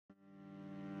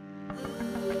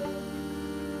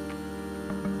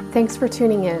Thanks for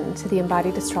tuning in to the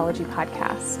Embodied Astrology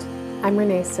Podcast. I'm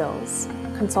Renee Sills,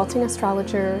 consulting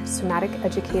astrologer, somatic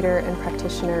educator and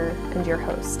practitioner, and your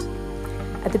host.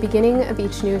 At the beginning of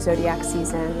each new zodiac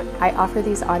season, I offer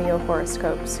these audio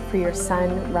horoscopes for your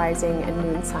sun, rising, and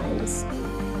moon signs.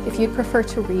 If you'd prefer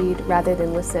to read rather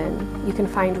than listen, you can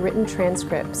find written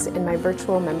transcripts in my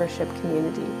virtual membership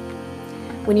community.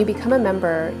 When you become a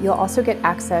member, you'll also get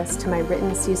access to my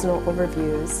written seasonal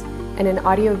overviews and an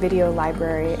audio-video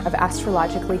library of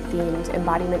astrologically themed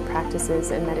embodiment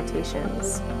practices and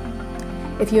meditations.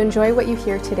 If you enjoy what you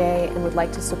hear today and would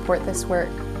like to support this work,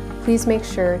 please make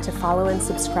sure to follow and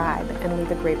subscribe and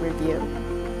leave a great review.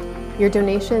 Your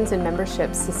donations and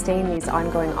memberships sustain these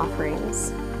ongoing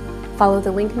offerings. Follow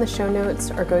the link in the show notes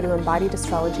or go to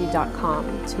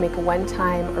embodiedastrology.com to make a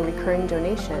one-time or recurring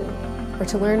donation or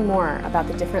to learn more about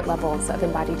the different levels of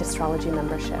Embodied Astrology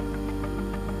membership.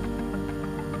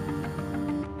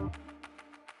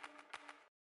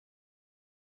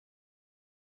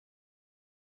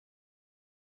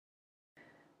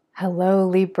 Hello,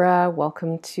 Libra.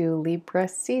 Welcome to Libra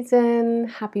season.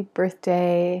 Happy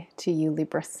birthday to you,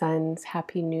 Libra suns.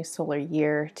 Happy new solar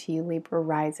year to you, Libra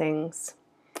risings.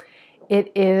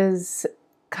 It is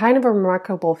kind of a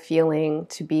remarkable feeling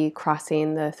to be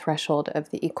crossing the threshold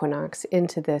of the equinox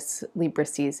into this Libra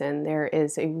season. There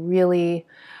is a really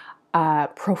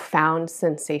profound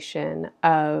sensation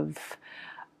of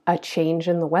a change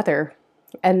in the weather.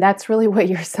 And that's really what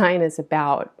your sign is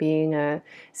about, being a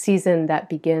season that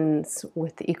begins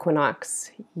with the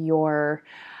equinox. Your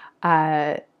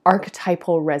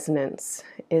archetypal resonance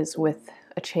is with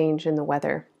a change in the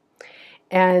weather.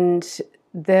 And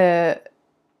the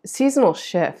seasonal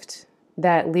shift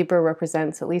that Libra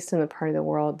represents, at least in the part of the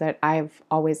world that I've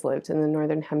always lived in, the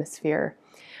Northern Hemisphere,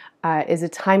 is a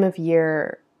time of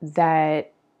year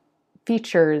that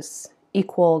features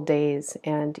equal days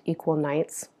and equal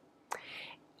nights.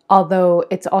 Although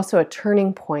it's also a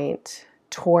turning point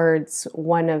towards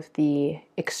one of the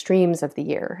extremes of the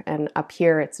year. And up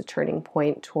here, it's a turning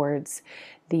point towards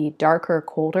the darker,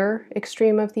 colder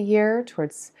extreme of the year,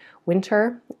 towards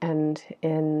winter. And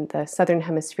in the Southern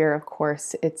Hemisphere, of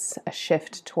course, it's a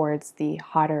shift towards the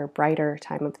hotter, brighter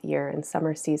time of the year in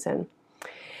summer season.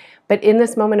 But in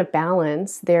this moment of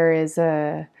balance, there is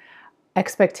a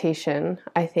expectation,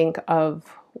 I think, of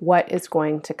what is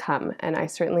going to come. And I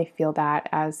certainly feel that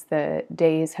as the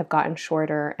days have gotten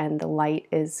shorter and the light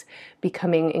is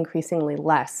becoming increasingly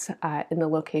less in the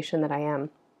location that I am.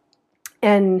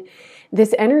 And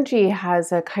this energy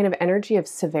has a kind of energy of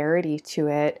severity to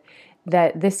it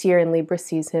that this year in Libra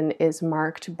season is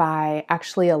marked by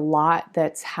actually a lot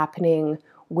that's happening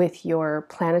with your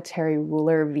planetary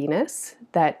ruler Venus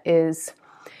that is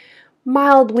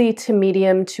mildly to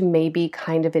medium to maybe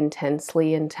kind of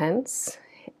intensely intense.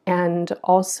 And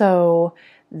also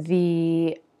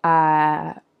the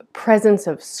presence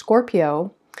of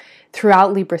Scorpio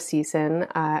throughout Libra season,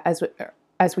 as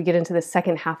we get into the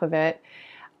second half of it,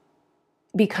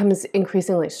 becomes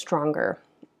increasingly stronger.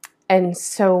 And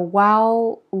so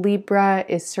while Libra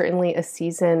is certainly a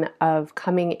season of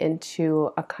coming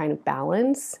into a kind of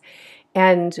balance,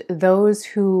 and those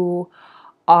who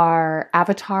are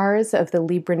avatars of the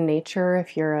Libra nature,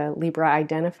 if you're a Libra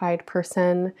identified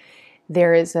person,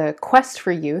 there is a quest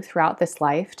for you throughout this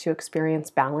life to experience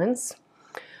balance.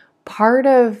 Part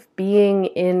of being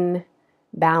in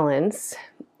balance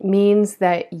means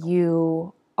that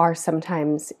you are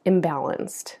sometimes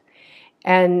imbalanced.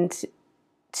 And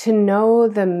to know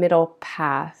the middle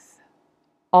path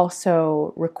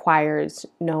also requires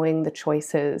knowing the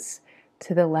choices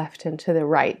to the left and to the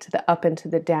right, to the up and to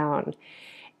the down.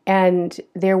 And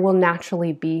there will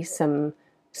naturally be some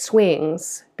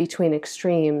swings between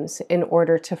extremes in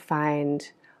order to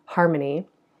find harmony.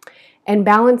 And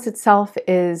balance itself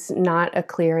is not a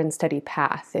clear and steady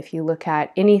path. If you look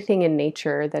at anything in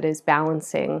nature that is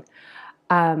balancing,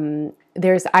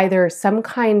 there's either some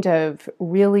kind of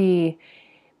really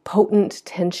potent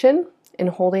tension in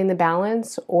holding the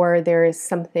balance, or there is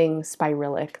something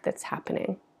spiralic that's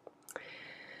happening.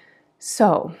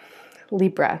 So,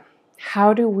 Libra,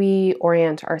 how do we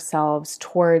orient ourselves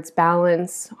towards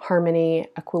balance, harmony,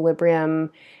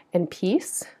 equilibrium, and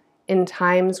peace in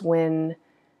times when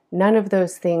none of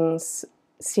those things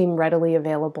seem readily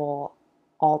available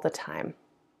all the time?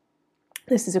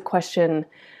 This is a question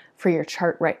for your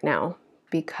chart right now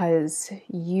because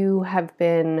you have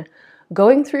been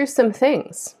going through some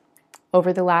things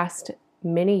over the last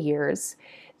many years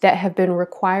that have been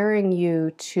requiring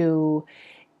you to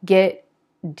get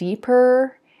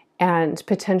deeper and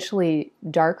potentially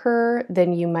darker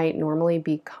than you might normally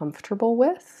be comfortable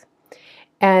with.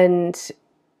 And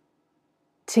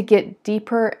to get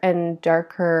deeper and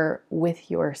darker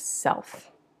with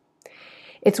yourself.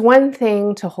 It's one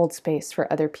thing to hold space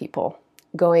for other people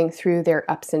going through their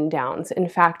ups and downs. In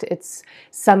fact, it's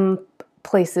some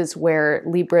places where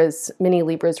many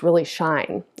Libras really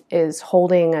shine, is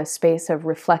holding a space of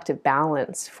reflective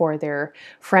balance for their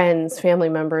friends, family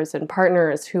members, and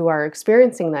partners who are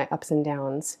experiencing the ups and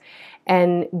downs,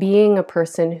 and being a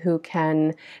person who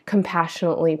can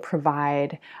compassionately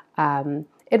provide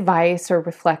advice or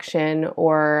reflection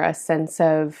or a sense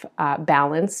of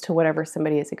balance to whatever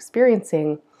somebody is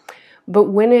experiencing. But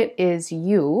when it is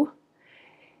you,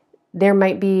 there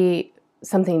might be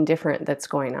something different that's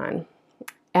going on.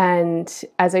 And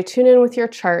as I tune in with your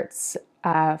charts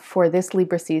for this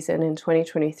Libra season in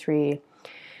 2023,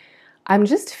 I'm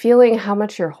just feeling how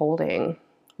much you're holding,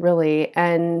 really,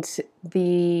 and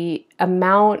the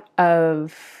amount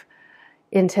of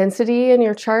intensity in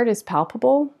your chart is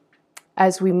palpable.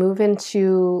 As we move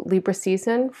into Libra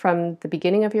season, from the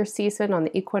beginning of your season on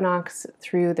the equinox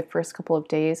through the first couple of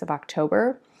days of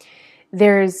October,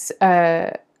 there's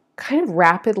a kind of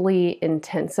rapidly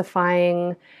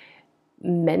intensifying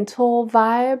mental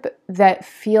vibe that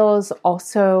feels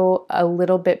also a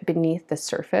little bit beneath the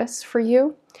surface for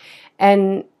you.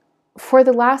 And for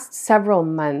the last several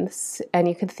months, and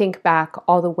you could think back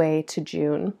all the way to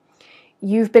June,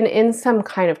 you've been in some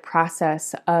kind of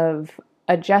process of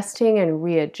adjusting and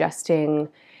readjusting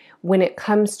when it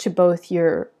comes to both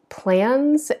your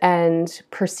plans and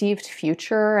perceived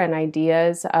future and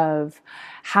ideas of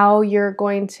how you're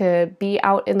going to be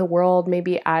out in the world,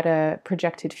 maybe at a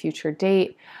projected future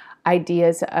date,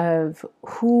 ideas of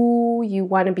who you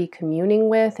want to be communing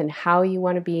with and how you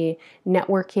want to be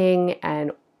networking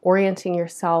and orienting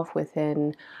yourself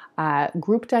within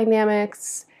group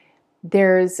dynamics.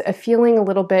 There's a feeling a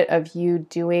little bit of you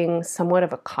doing somewhat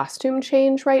of a costume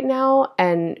change right now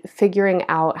and figuring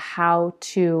out how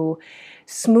to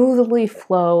smoothly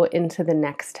flow into the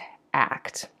next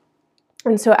act.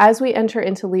 And so as we enter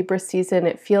into Libra season,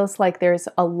 it feels like there's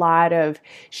a lot of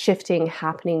shifting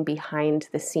happening behind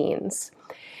the scenes.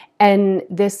 And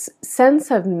this sense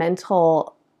of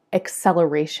mental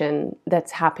acceleration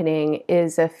that's happening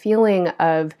is a feeling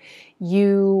of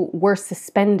you were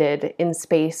suspended in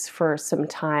space for some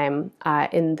time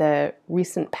in the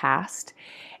recent past.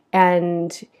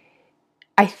 And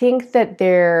I think that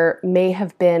there may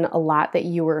have been a lot that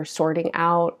you were sorting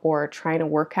out or trying to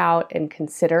work out and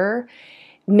consider,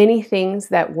 many things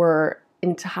that were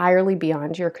entirely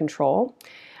beyond your control.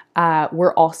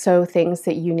 Were also things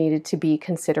that you needed to be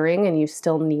considering and you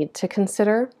still need to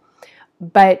consider.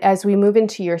 But as we move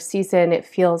into your season, it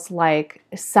feels like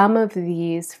some of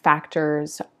these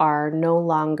factors are no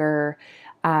longer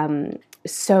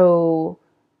so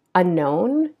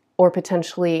unknown or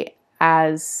potentially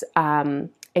as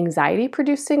anxiety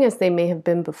producing as they may have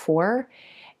been before.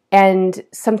 And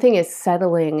something is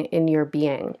settling in your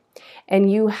being.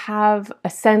 And you have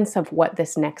a sense of what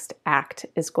this next act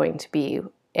is going to be.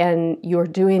 And you're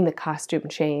doing the costume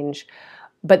change.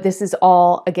 But this is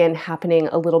all, again, happening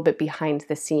a little bit behind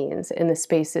the scenes in the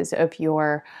spaces of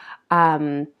your,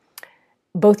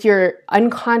 both your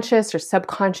unconscious or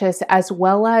subconscious, as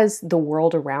well as the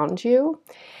world around you.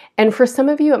 And for some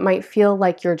of you, it might feel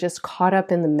like you're just caught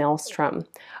up in the maelstrom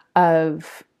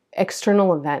of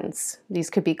external events. These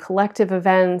could be collective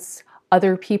events,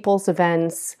 other people's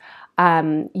events.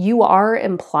 You are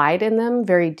implied in them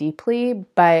very deeply,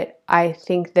 but I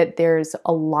think that there's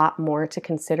a lot more to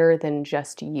consider than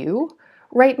just you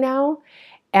right now.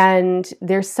 And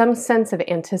there's some sense of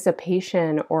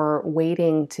anticipation or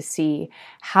waiting to see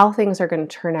how things are going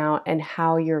to turn out and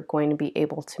how you're going to be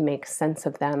able to make sense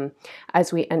of them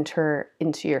as we enter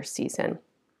into your season.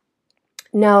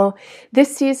 Now,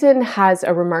 this season has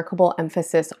a remarkable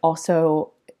emphasis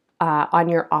also on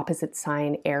your opposite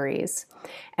sign, Aries.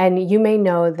 And you may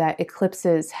know that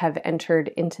eclipses have entered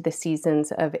into the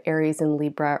seasons of Aries and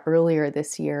Libra earlier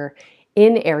this year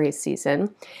in Aries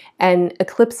season. And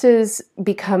eclipses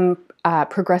become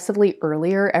progressively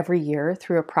earlier every year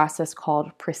through a process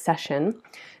called precession.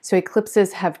 So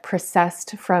eclipses have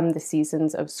precessed from the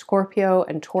seasons of Scorpio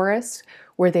and Taurus,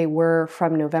 where they were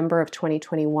from November of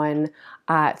 2021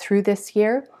 through this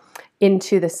year,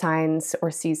 into the signs or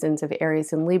seasons of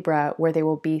Aries and Libra, where they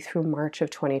will be through March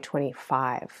of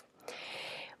 2025.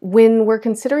 When we're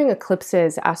considering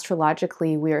eclipses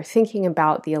astrologically, we are thinking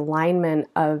about the alignment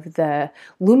of the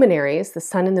luminaries, the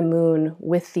sun and the moon,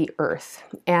 with the earth.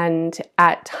 And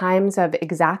at times of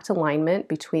exact alignment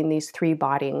between these three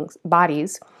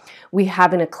bodies, we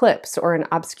have an eclipse or an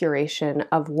obscuration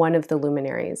of one of the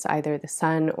luminaries, either the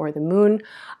sun or the moon,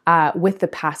 with the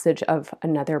passage of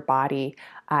another body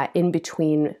in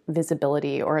between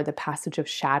visibility, or the passage of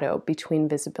shadow between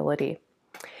visibility.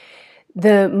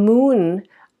 The moon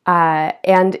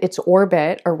and its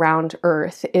orbit around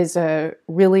Earth is a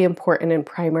really important and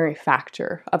primary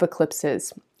factor of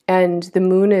eclipses. And the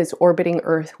moon is orbiting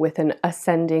Earth with an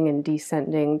ascending and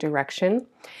descending direction.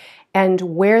 And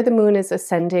where the moon is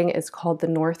ascending is called the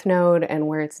north node, and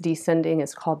where it's descending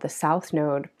is called the south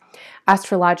node.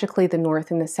 Astrologically, the north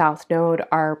and the south node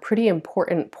are pretty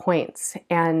important points,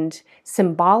 and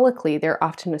symbolically, they're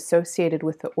often associated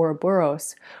with the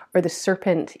Ouroboros, or the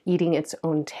serpent eating its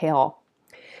own tail.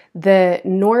 The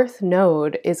north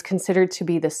node is considered to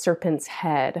be the serpent's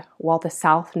head, while the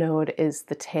south node is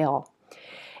the tail.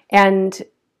 And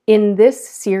in this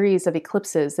series of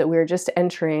eclipses that we're just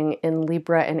entering in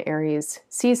Libra and Aries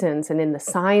seasons, and in the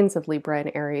signs of Libra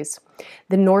and Aries,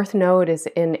 the north node is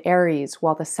in Aries,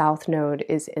 while the south node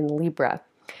is in Libra.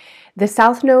 The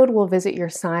south node will visit your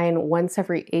sign once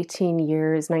every 18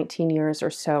 years, 19 years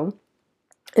or so.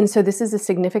 And so this is a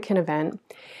significant event.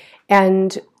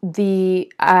 And the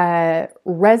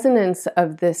resonance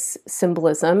of this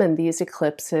symbolism and these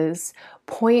eclipses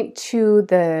point to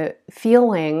the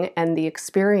feeling and the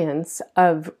experience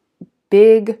of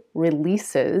big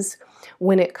releases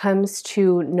when it comes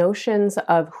to notions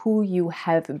of who you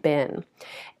have been.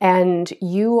 And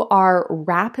you are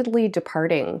rapidly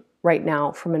departing right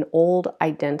now from an old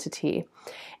identity.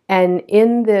 And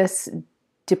in this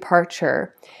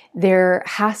departure, there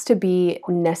has to be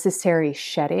necessary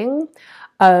shedding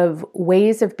of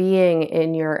ways of being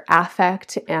in your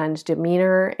affect and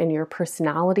demeanor, in your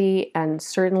personality, and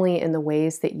certainly in the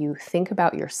ways that you think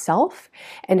about yourself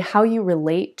and how you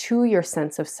relate to your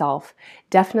sense of self,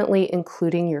 definitely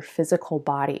including your physical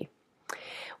body.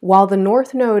 While the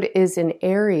North Node is in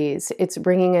Aries, it's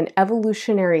bringing an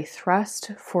evolutionary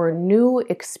thrust for new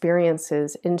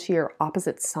experiences into your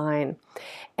opposite sign.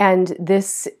 And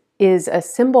this is a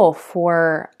symbol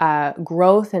for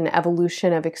growth and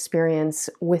evolution of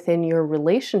experience within your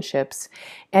relationships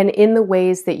and in the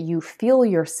ways that you feel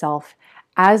yourself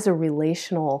as a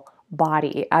relational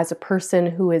body, as a person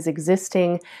who is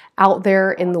existing out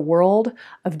there in the world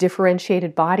of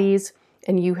differentiated bodies.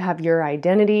 And you have your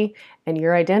identity, and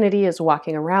your identity is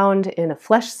walking around in a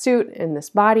flesh suit in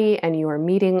this body, and you are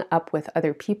meeting up with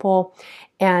other people,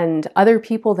 and other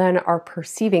people then are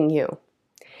perceiving you.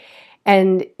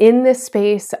 And in this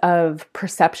space of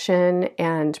perception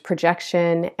and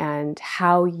projection and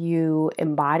how you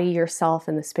embody yourself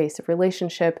in the space of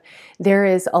relationship, there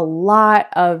is a lot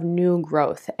of new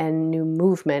growth and new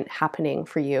movement happening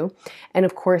for you. And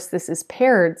of course, this is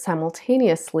paired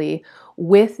simultaneously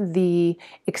with the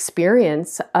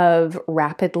experience of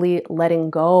rapidly letting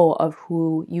go of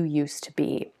who you used to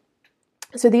be.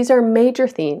 So these are major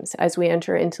themes as we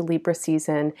enter into Libra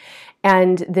season,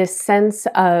 and this sense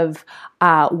of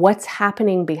what's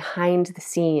happening behind the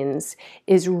scenes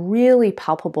is really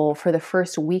palpable for the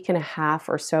first week and a half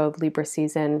or so of Libra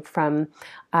season, from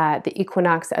the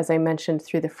equinox, as I mentioned,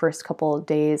 through the first couple of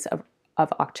days of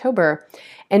October.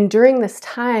 And during this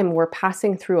time, we're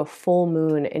passing through a full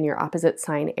moon in your opposite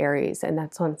sign, Aries, and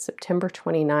that's on September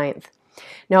 29th.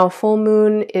 Now, a full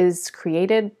moon is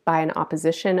created by an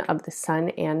opposition of the sun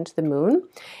and the moon,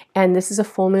 and this is a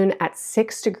full moon at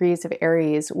 6 degrees of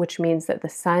Aries, which means that the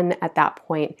sun at that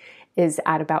point is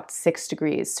at about 6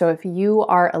 degrees. So if you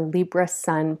are a Libra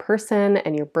sun person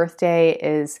and your birthday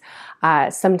is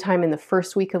sometime in the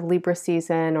first week of Libra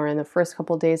season or in the first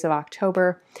couple days of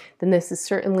October, then this is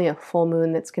certainly a full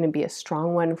moon that's going to be a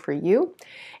strong one for you.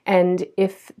 And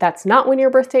if that's not when your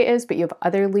birthday is, but you have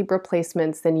other Libra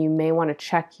placements, then you may want to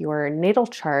check your natal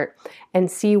chart and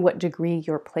see what degree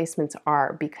your placements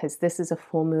are, because this is a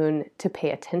full moon to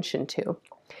pay attention to.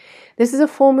 This is a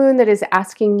full moon that is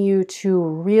asking you to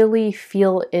really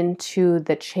feel into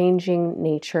the changing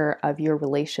nature of your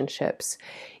relationships.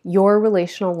 Your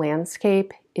relational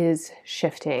landscape is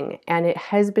shifting, and it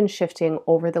has been shifting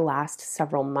over the last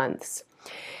several months.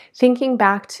 Thinking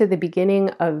back to the beginning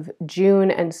of June,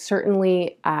 and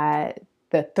certainly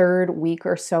the third week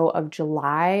or so of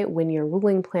July, when your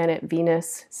ruling planet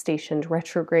Venus stationed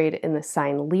retrograde in the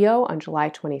sign Leo on July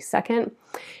 22nd,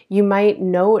 you might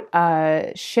note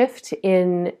a shift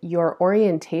in your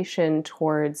orientation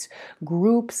towards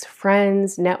groups,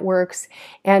 friends, networks,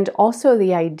 and also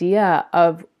the idea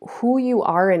of who you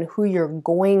are and who you're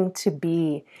going to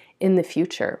be in the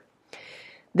future.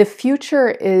 The future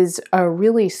is a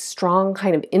really strong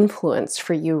kind of influence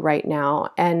for you right now.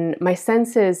 And my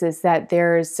sense is that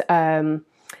there's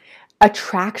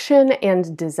attraction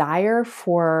and desire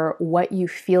for what you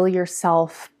feel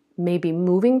yourself maybe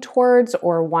moving towards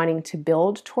or wanting to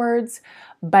build towards,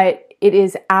 but it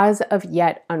is as of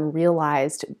yet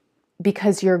unrealized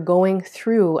because you're going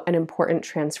through an important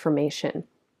transformation.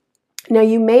 Now,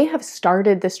 you may have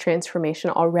started this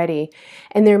transformation already,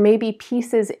 and there may be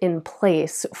pieces in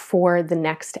place for the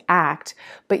next act,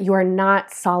 but you are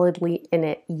not solidly in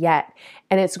it yet.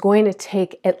 And it's going to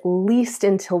take at least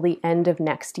until the end of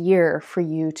next year for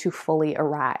you to fully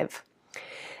arrive.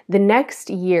 The next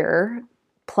year,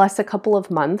 plus a couple of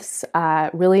months,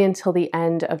 really until the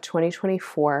end of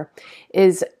 2024,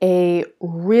 is a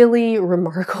really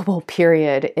remarkable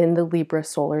period in the Libra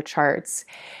solar charts.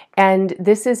 And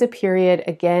this is a period,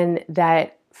 again,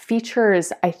 that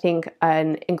features, I think,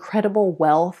 an incredible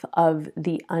wealth of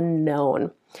the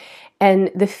unknown.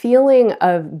 And the feeling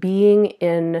of being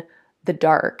in the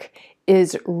dark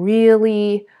is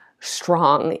really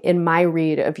strong in my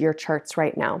read of your charts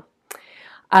right now.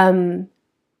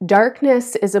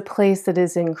 Darkness is a place that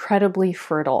is incredibly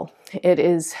fertile. It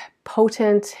is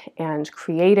potent and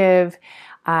creative.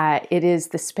 It is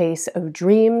the space of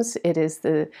dreams. It is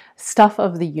the stuff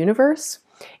of the universe.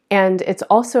 And it's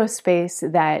also a space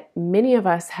that many of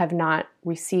us have not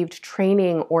received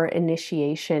training or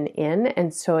initiation in.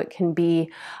 And so it can be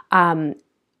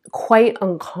quite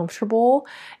uncomfortable,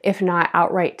 if not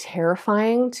outright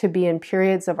terrifying, to be in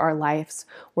periods of our lives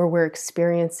where we're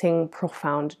experiencing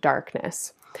profound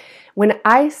darkness. When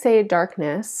I say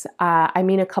darkness, I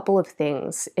mean a couple of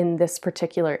things in this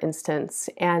particular instance,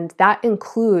 and that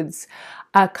includes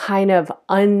a kind of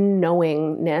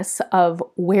unknowingness of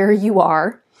where you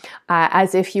are,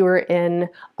 as if you were in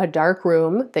a dark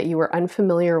room that you were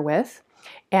unfamiliar with,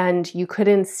 and you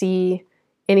couldn't see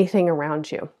anything around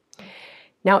you.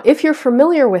 Now, if you're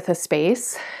familiar with a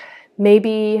space,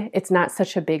 maybe it's not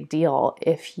such a big deal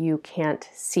if you can't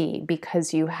see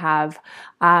because you have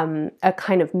a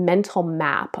kind of mental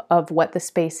map of what the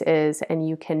space is and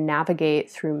you can navigate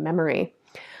through memory.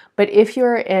 But if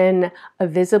you're in a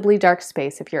visibly dark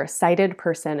space, if you're a sighted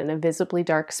person in a visibly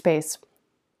dark space,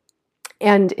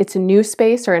 and it's a new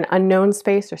space or an unknown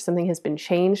space or something has been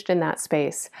changed in that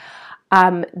space,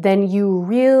 then you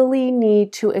really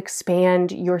need to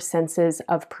expand your senses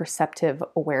of perceptive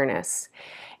awareness.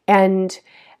 And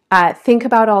think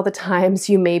about all the times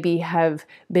you maybe have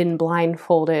been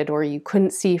blindfolded or you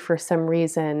couldn't see for some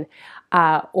reason,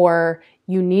 or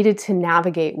you needed to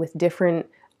navigate with different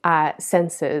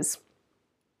senses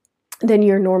than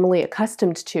you're normally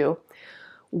accustomed to.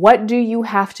 What do you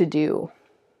have to do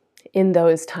in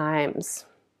those times?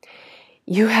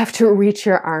 You have to reach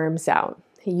your arms out.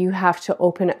 You have to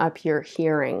open up your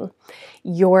hearing.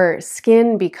 Your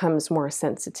skin becomes more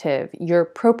sensitive. Your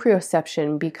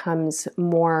proprioception becomes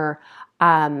more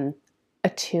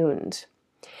attuned.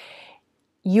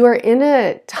 You are in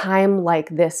a time like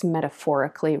this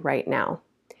metaphorically right now.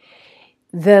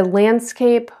 The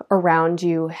landscape around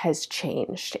you has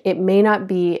changed. It may not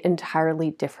be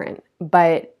entirely different,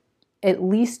 but at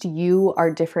least you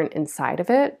are different inside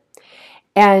of it.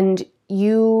 And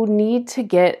you need to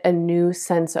get a new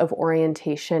sense of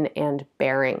orientation and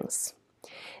bearings.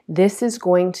 This is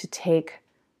going to take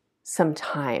some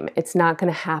time. It's not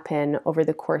going to happen over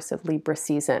the course of Libra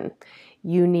season.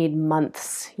 You need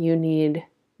months. You need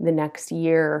the next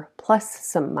year plus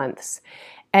some months.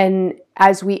 And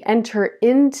as we enter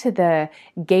into the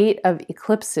gate of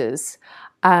eclipses,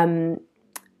 and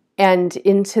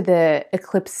into the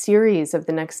eclipse series of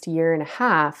the next year and a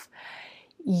half,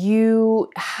 you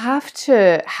have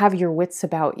to have your wits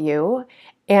about you,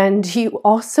 and you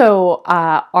also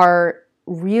are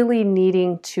really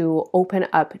needing to open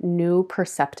up new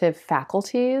perceptive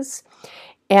faculties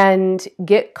and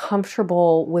get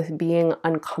comfortable with being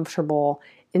uncomfortable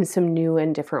in some new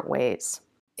and different ways.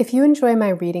 If you enjoy my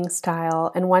reading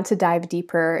style and want to dive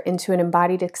deeper into an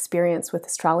embodied experience with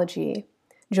astrology,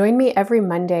 join me every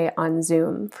Monday on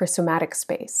Zoom for Somatic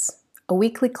Space, a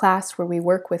weekly class where we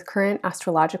work with current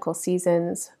astrological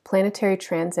seasons, planetary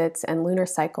transits, and lunar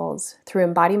cycles through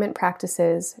embodiment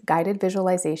practices, guided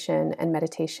visualization, and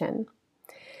meditation.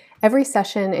 Every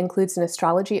session includes an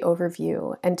astrology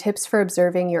overview and tips for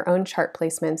observing your own chart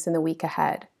placements in the week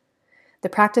ahead. The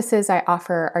practices I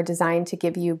offer are designed to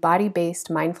give you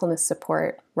body-based mindfulness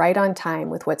support right on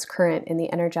time with what's current in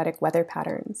the energetic weather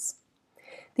patterns.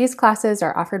 These classes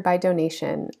are offered by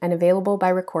donation and available by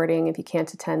recording if you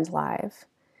can't attend live.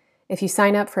 If you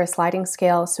sign up for a sliding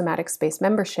scale somatic space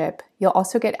membership, you'll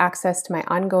also get access to my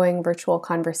ongoing virtual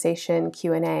conversation,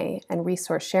 Q&A, and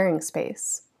resource sharing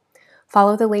space.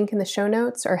 Follow the link in the show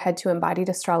notes or head to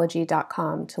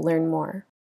embodiedastrology.com to learn more.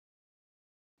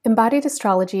 Embodied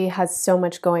Astrology has so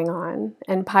much going on,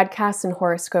 and podcasts and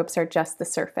horoscopes are just the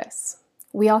surface.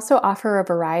 We also offer a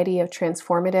variety of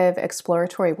transformative,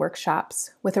 exploratory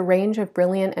workshops with a range of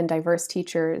brilliant and diverse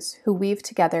teachers who weave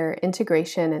together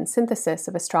integration and synthesis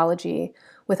of astrology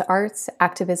with arts,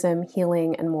 activism,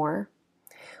 healing, and more.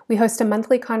 We host a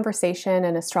monthly conversation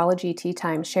and astrology tea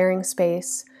time sharing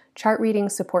space, chart reading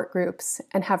support groups,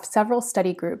 and have several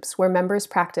study groups where members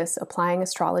practice applying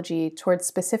astrology towards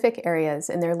specific areas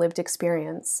in their lived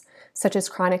experience, such as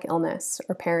chronic illness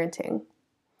or parenting.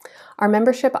 Our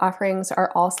membership offerings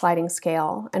are all sliding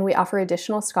scale, and we offer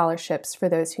additional scholarships for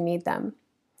those who need them.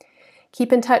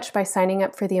 Keep in touch by signing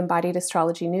up for the Embodied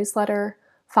Astrology newsletter,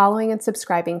 following and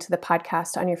subscribing to the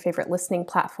podcast on your favorite listening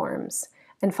platforms,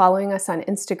 and following us on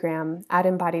Instagram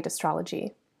 @Embodied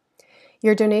Astrology.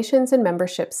 Your donations and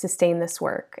memberships sustain this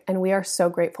work, and we are so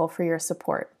grateful for your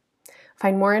support.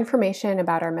 Find more information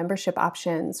about our membership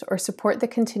options or support the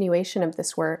continuation of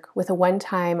this work with a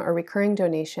one-time or recurring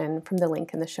donation from the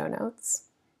link in the show notes.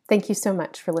 Thank you so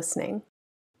much for listening.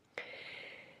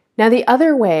 Now, the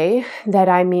other way that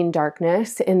I mean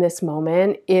darkness in this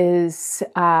moment is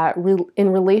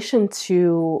in relation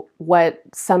to what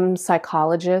some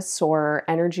psychologists or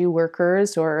energy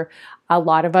workers or a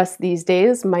lot of us these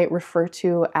days might refer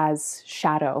to as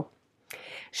shadow.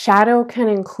 Shadow can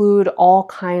include all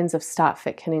kinds of stuff.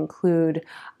 It can include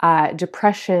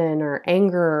depression or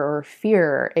anger or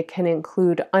fear. It can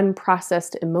include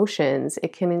unprocessed emotions.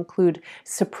 It can include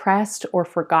suppressed or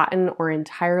forgotten or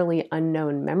entirely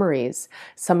unknown memories,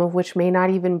 some of which may not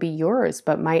even be yours,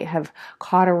 but might have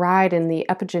caught a ride in the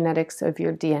epigenetics of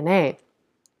your DNA.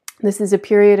 This is a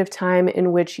period of time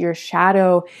in which your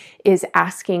shadow is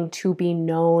asking to be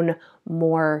known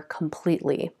more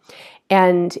completely.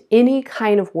 And any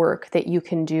kind of work that you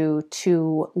can do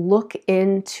to look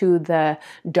into the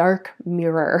dark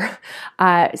mirror,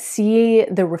 see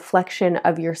the reflection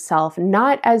of yourself,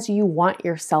 not as you want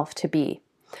yourself to be,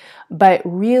 but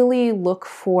really look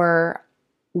for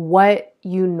what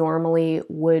you normally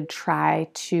would try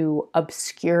to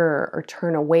obscure or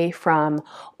turn away from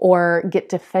or get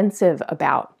defensive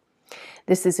about.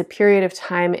 This is a period of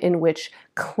time in which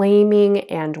claiming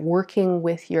and working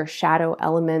with your shadow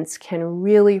elements can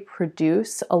really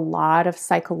produce a lot of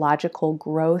psychological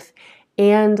growth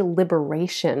and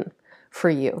liberation for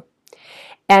you.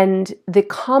 And the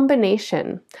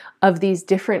combination of these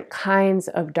different kinds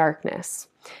of darkness,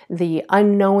 the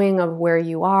unknowing of where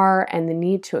you are and the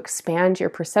need to expand your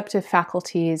perceptive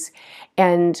faculties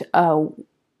and a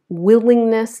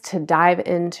willingness to dive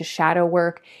into shadow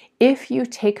work. If you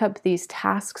take up these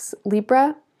tasks,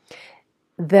 Libra,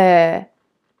 the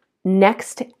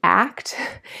next act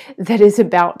that is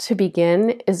about to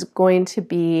begin is going to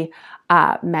be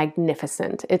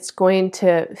magnificent. It's going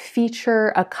to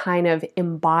feature a kind of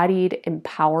embodied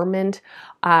empowerment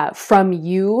from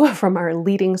you, from our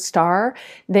leading star,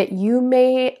 that you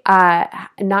may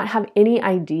not have any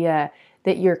idea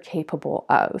that you're capable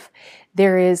of.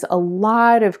 There is a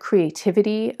lot of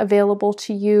creativity available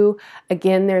to you.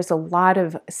 Again, there's a lot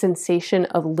of sensation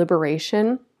of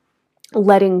liberation,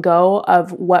 letting go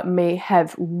of what may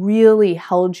have really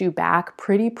held you back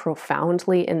pretty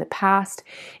profoundly in the past,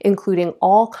 including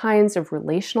all kinds of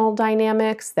relational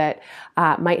dynamics that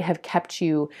might have kept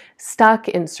you stuck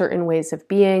in certain ways of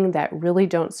being that really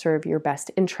don't serve your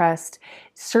best interest,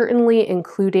 certainly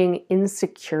including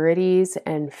insecurities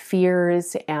and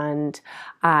fears and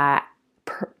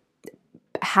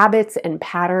habits and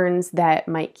patterns that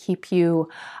might keep you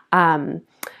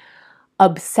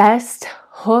obsessed,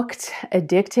 hooked,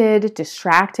 addicted,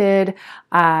 distracted,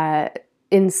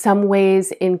 in some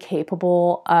ways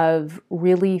incapable of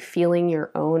really feeling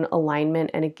your own alignment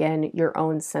and again, your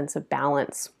own sense of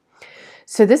balance.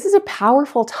 So this is a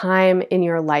powerful time in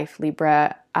your life,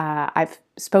 Libra. I've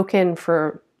spoken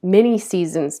for many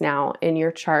seasons now in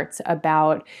your charts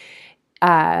about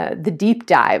the deep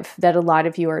dive that a lot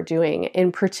of you are doing,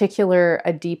 in particular,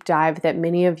 a deep dive that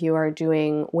many of you are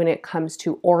doing when it comes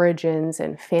to origins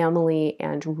and family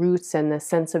and roots and the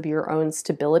sense of your own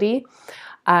stability.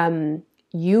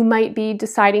 you might be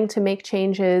deciding to make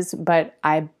changes, but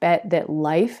I bet that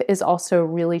life is also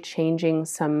really changing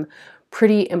some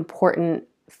pretty important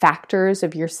factors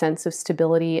of your sense of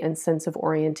stability and sense of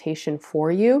orientation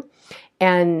for you.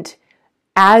 And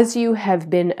as you have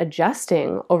been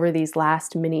adjusting over these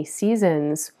last mini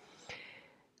seasons,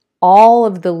 all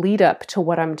of the lead up to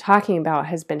what I'm talking about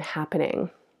has been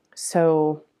happening.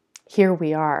 So here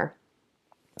we are.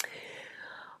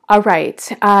 All right,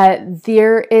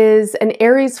 there is an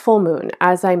Aries full moon,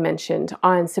 as I mentioned,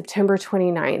 on September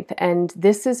 29th, and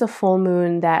this is a full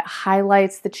moon that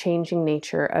highlights the changing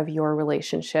nature of your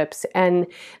relationships. And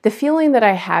the feeling that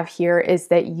I have here is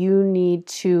that you need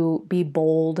to be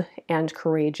bold and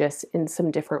courageous in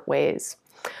some different ways.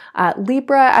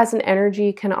 Libra as an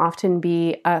energy can often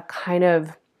be a kind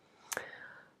of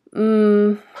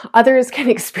others can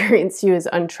experience you as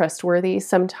untrustworthy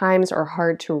sometimes or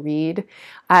hard to read.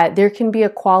 There can be a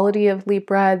quality of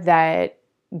Libra that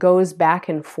goes back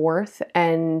and forth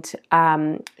and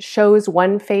shows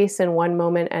one face in one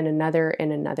moment and another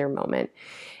in another moment.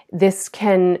 This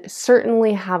can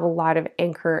certainly have a lot of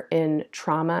anchor in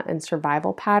trauma and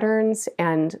survival patterns,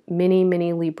 and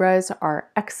many Libras are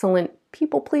excellent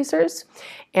people pleasers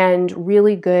and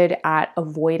really good at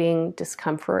avoiding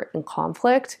discomfort and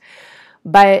conflict.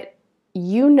 But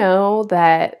you know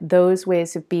that those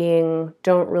ways of being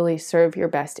don't really serve your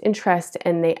best interest,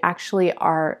 and they actually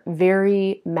are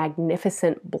very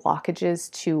magnificent blockages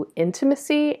to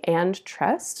intimacy and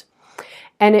trust.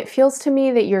 And it feels to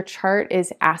me that your chart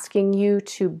is asking you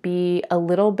to be a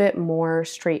little bit more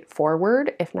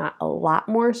straightforward, if not a lot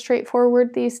more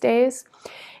straightforward these days.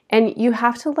 And you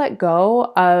have to let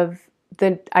go of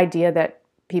the idea that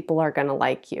people are going to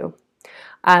like you.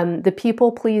 The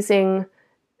people-pleasing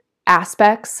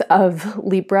aspects of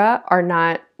Libra are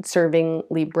not serving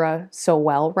Libra so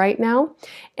well right now.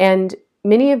 And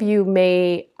many of you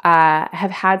may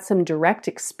have had some direct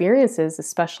experiences,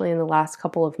 especially in the last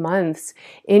couple of months,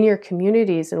 in your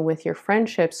communities and with your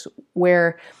friendships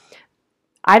where,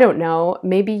 I don't know,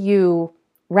 maybe you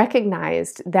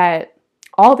recognized that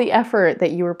all the effort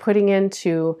that you were putting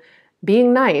into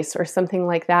being nice or something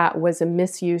like that was a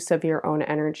misuse of your own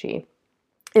energy.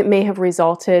 It may have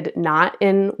resulted not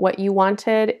in what you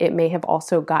wanted. It may have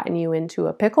also gotten you into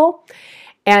a pickle,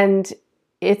 and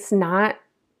it's not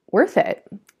worth it.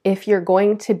 If you're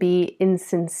going to be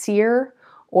insincere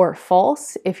or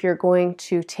false, if you're going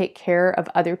to take care of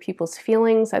other people's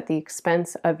feelings at the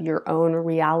expense of your own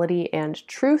reality and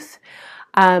truth,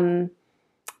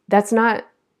 that's not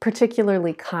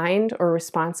particularly kind or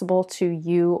responsible to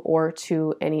you or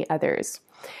to any others.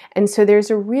 And so there's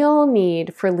a real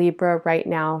need for Libra right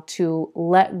now to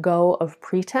let go of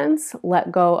pretense,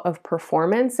 let go of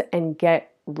performance, and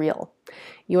get real.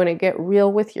 You want to get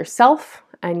real with yourself,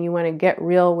 and you want to get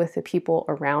real with the people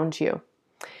around you.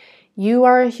 You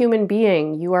are a human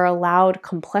being. You are allowed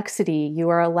complexity. You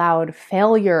are allowed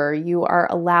failure. You are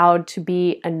allowed to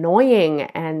be annoying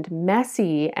and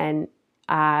messy and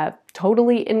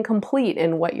totally incomplete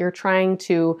in what you're trying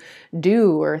to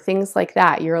do or things like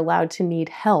that. You're allowed to need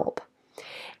help.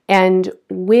 And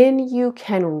when you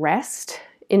can rest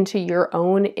into your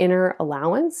own inner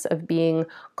allowance of being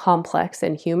complex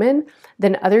and human,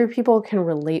 then other people can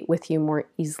relate with you more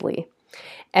easily.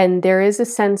 And there is a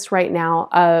sense right now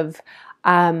of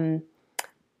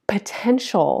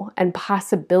potential and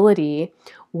possibility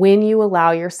when you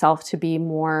allow yourself to be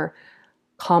more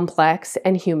complex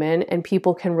and human, and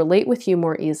people can relate with you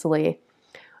more easily.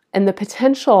 And the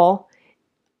potential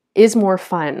is more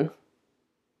fun.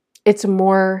 It's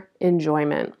more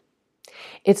enjoyment.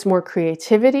 It's more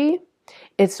creativity.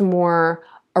 It's more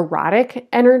erotic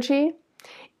energy.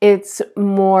 It's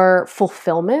more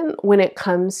fulfillment when it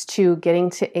comes to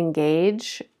getting to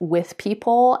engage with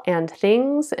people and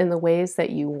things in the ways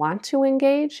that you want to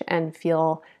engage and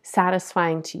feel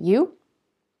satisfying to you.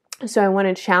 So I want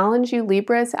to challenge you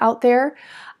Libras out there,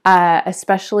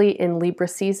 especially in Libra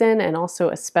season and also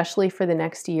especially for the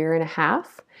next year and a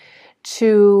half,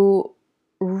 to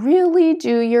really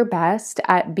do your best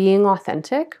at being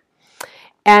authentic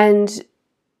and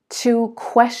to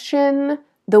question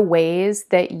the ways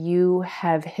that you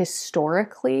have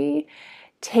historically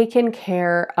taken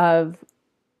care of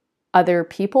other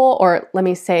people, or let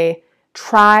me say,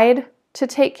 tried to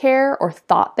take care or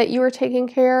thought that you were taking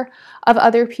care of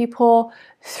other people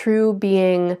through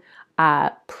being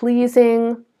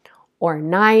pleasing or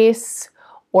nice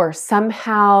or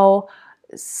somehow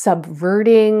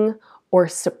subverting or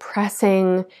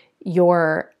suppressing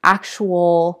your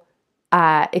actual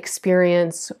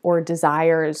experience or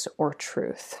desires or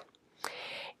truth.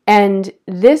 And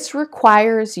this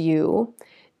requires you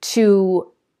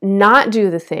to not do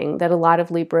the thing that a lot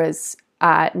of Libras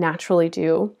naturally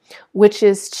do, which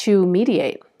is to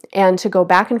mediate and to go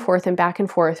back and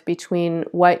forth between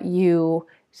what you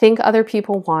think other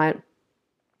people want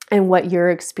and what your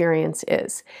experience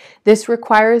is. This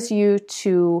requires you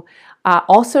to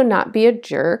also not be a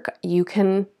jerk. You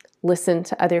can listen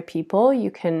to other people,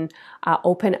 you can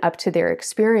open up to their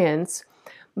experience,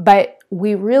 but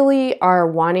we really are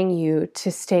wanting you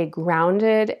to stay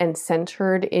grounded and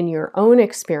centered in your own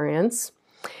experience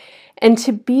and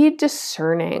to be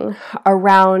discerning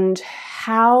around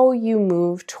how you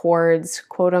move towards,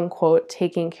 quote unquote,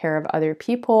 taking care of other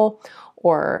people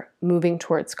or moving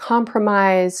towards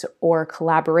compromise or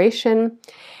collaboration.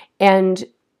 And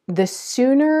the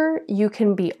sooner you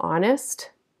can be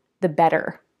honest, the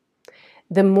better.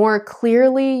 The more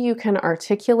clearly you can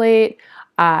articulate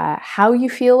how you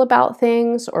feel about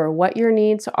things or what your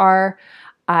needs are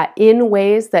in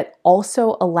ways that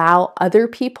also allow other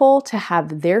people to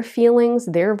have their feelings,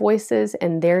 their voices,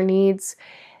 and their needs,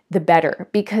 the better.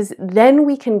 Because then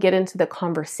we can get into the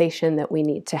conversation that we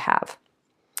need to have.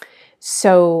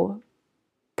 So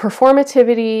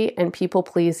performativity and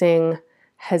people-pleasing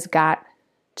has got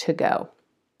to go.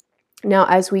 Now,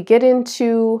 as we get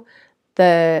into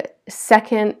the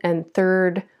second and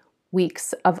third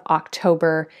weeks of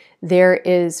October, there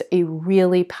is a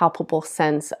really palpable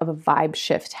sense of a vibe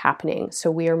shift happening.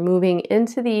 So we are moving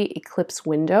into the eclipse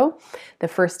window. The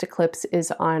first eclipse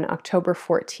is on October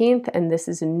 14th, and this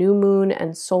is a new moon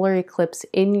and solar eclipse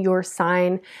in your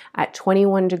sign at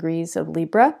 21 degrees of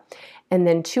Libra. And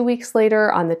then 2 weeks later,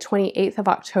 on the 28th of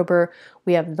October,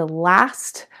 we have the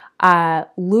last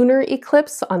lunar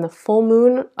eclipse on the full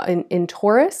moon in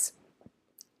Taurus.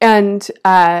 And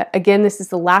again, this is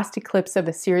the last eclipse of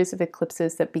a series of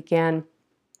eclipses that began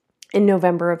in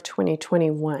November of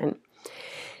 2021.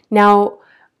 Now,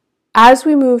 as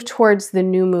we move towards the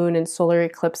new moon and solar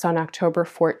eclipse on October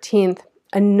 14th,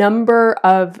 a number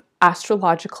of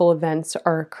astrological events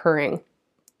are occurring,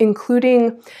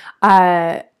 including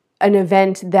an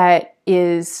event that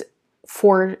is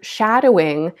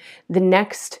foreshadowing the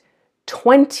next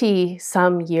 20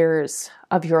 some years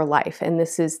of your life. And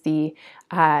this is the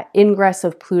ingress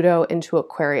of Pluto into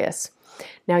Aquarius.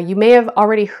 Now, you may have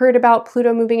already heard about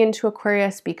Pluto moving into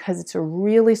Aquarius because it's a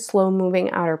really slow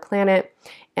moving outer planet.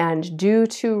 And due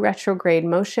to retrograde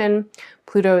motion,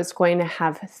 Pluto is going to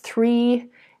have 3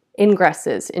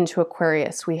 ingresses into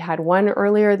Aquarius. We had one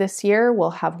earlier this year.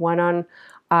 We'll have one on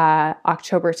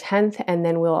October 10th, and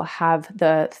then we'll have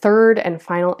the third and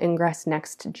final ingress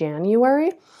next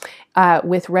January,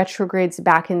 with retrogrades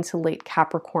back into late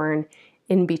Capricorn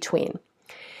in between.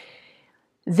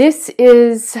 This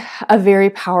is a very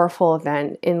powerful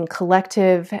event in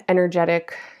collective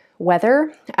energetic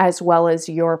weather, as well as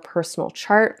your personal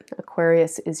chart.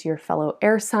 Aquarius is your fellow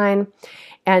air sign.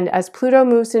 And as Pluto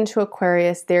moves into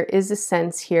Aquarius, there is a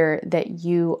sense here that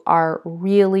you are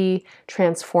really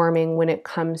transforming when it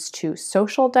comes to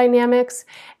social dynamics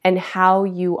and how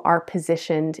you are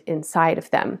positioned inside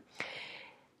of them.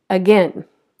 Again,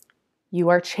 you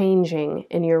are changing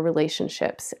in your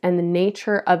relationships, and the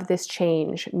nature of this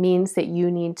change means that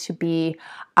you need to be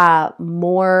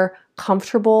more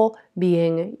comfortable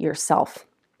being yourself.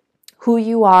 Who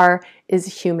you are is a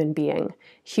human being.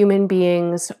 Human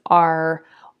beings are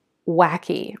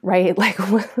wacky, right? Like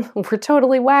we're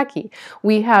totally wacky.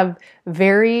 We have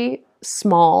very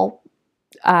small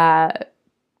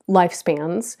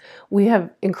lifespans. We have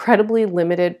incredibly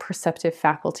limited perceptive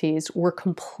faculties. We're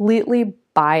completely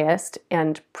biased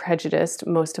and prejudiced,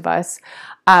 most of us.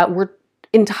 We're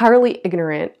entirely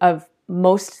ignorant of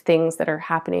most things that are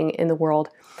happening in the world.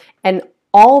 And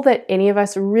all that any of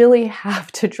us really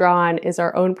have to draw on is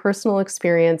our own personal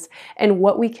experience and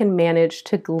what we can manage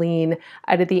to glean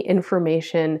out of the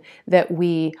information that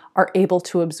we are able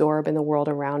to absorb in the world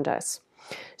around us.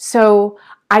 So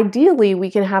ideally,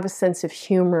 we can have a sense of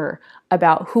humor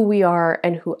about who we are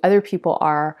and who other people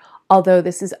are, although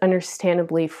this is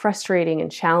understandably frustrating and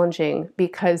challenging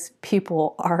because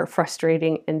people are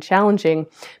frustrating and challenging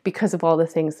because of all the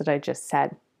things that I just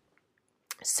said.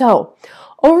 So,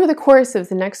 over the course of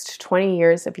the next 20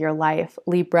 years of your life,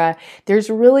 Libra, there's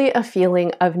really a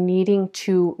feeling of needing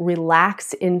to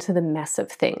relax into the mess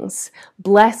of things.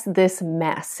 Bless this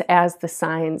mess, as the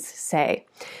signs say.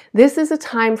 This is a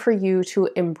time for you to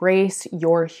embrace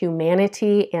your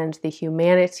humanity and the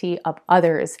humanity of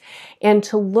others, and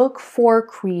to look for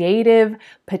creative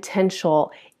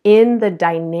potential in the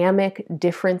dynamic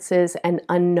differences and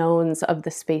unknowns of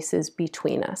the spaces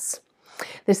between us.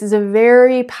 This is a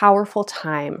very powerful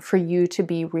time for you to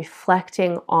be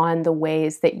reflecting on the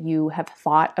ways that you have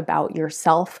thought about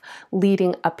yourself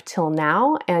leading up till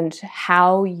now and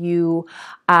how you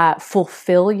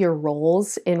fulfill your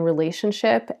roles in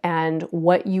relationship and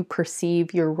what you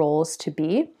perceive your roles to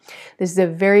be. This is a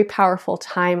very powerful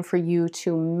time for you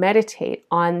to meditate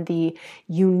on the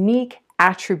unique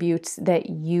attributes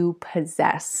that you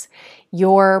possess,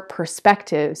 your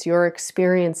perspectives, your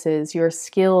experiences, your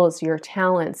skills, your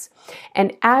talents.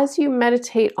 And as you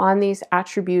meditate on these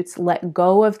attributes, let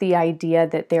go of the idea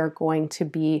that they're going to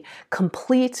be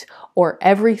complete or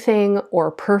everything or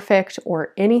perfect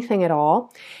or anything at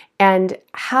all. And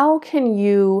how can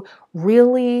you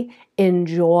really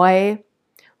enjoy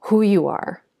who you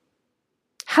are?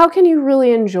 How can you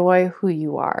really enjoy who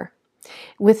you are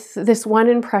with this one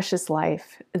and precious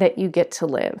life that you get to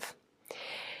live?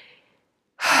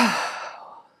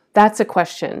 That's a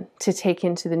question to take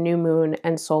into the new moon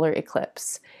and solar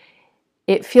eclipse.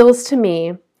 It feels to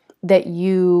me that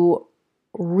you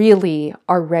really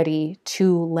are ready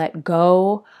to let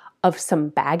go of some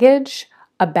baggage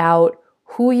about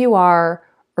who you are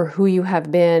or who you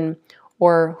have been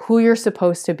or who you're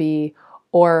supposed to be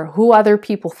or who other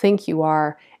people think you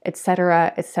are,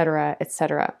 etc., etc.,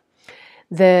 etc.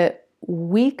 The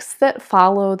weeks that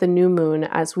follow the new moon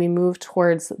as we move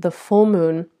towards the full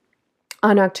moon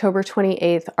on October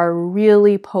 28th are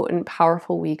really potent,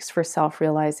 powerful weeks for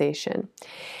self-realization.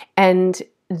 And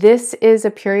this is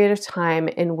a period of time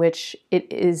in which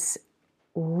it is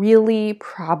really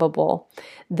probable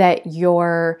that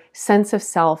your sense of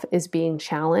self is being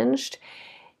challenged.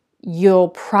 You'll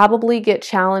probably get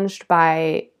challenged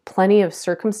by plenty of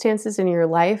circumstances in your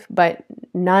life, but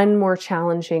none more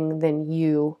challenging than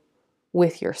you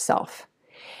with yourself.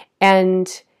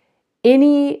 And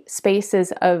any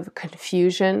spaces of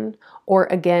confusion or,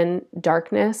 again,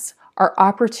 darkness are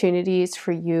opportunities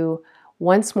for you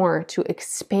once more to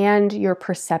expand your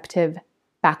perceptive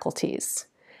faculties.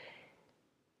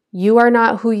 You are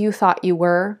not who you thought you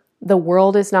were. The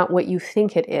world is not what you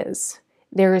think it is.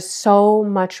 There is so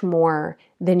much more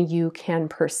than you can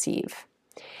perceive.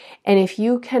 And if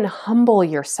you can humble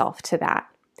yourself to that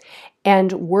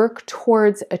and work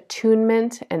towards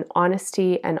attunement and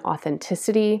honesty and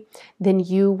authenticity, then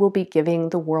you will be giving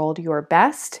the world your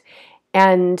best.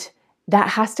 And that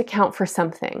has to count for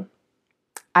something.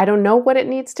 I don't know what it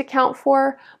needs to count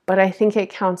for, but I think it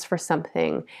counts for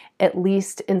something, at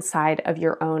least inside of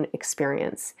your own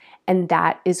experience. And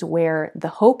that is where the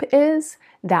hope is,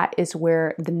 that is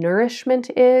where the nourishment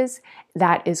is,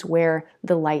 that is where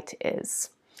the light is.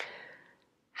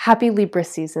 Happy Libra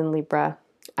season, Libra.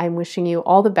 I'm wishing you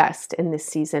all the best in this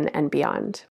season and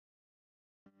beyond.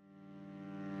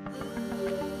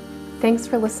 Thanks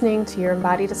for listening to your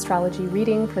embodied astrology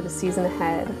reading for the season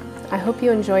ahead. I hope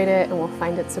you enjoyed it and will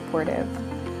find it supportive.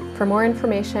 For more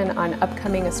information on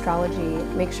upcoming astrology,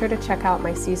 make sure to check out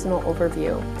my seasonal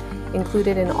overview,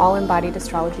 included in all embodied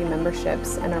astrology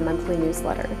memberships and our monthly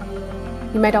newsletter.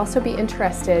 You might also be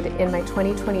interested in my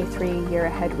 2023 year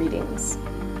ahead readings.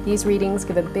 These readings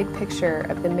give a big picture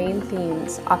of the main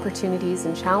themes, opportunities,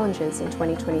 and challenges in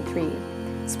 2023,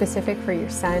 specific for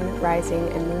your sun, rising,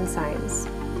 and moon signs.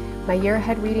 My year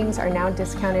ahead readings are now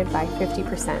discounted by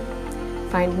 50%.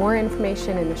 Find more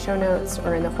information in the show notes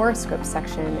or in the horoscope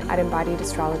section at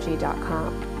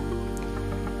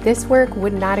embodiedastrology.com. This work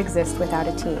would not exist without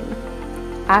a team.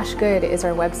 Ash Good is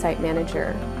our website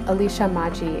manager. Alicia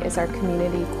Maggi is our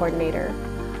community coordinator.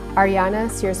 Ariana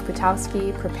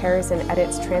Sears-Putowski prepares and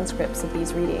edits transcripts of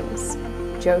these readings.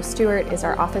 Joe Stewart is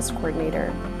our office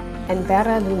coordinator. And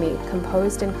Vera Lumi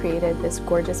composed and created this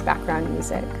gorgeous background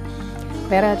music.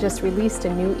 Vera just released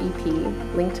a new EP,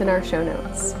 linked in our show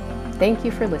notes. Thank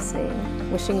you for listening.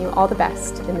 Wishing you all the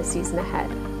best in the season ahead.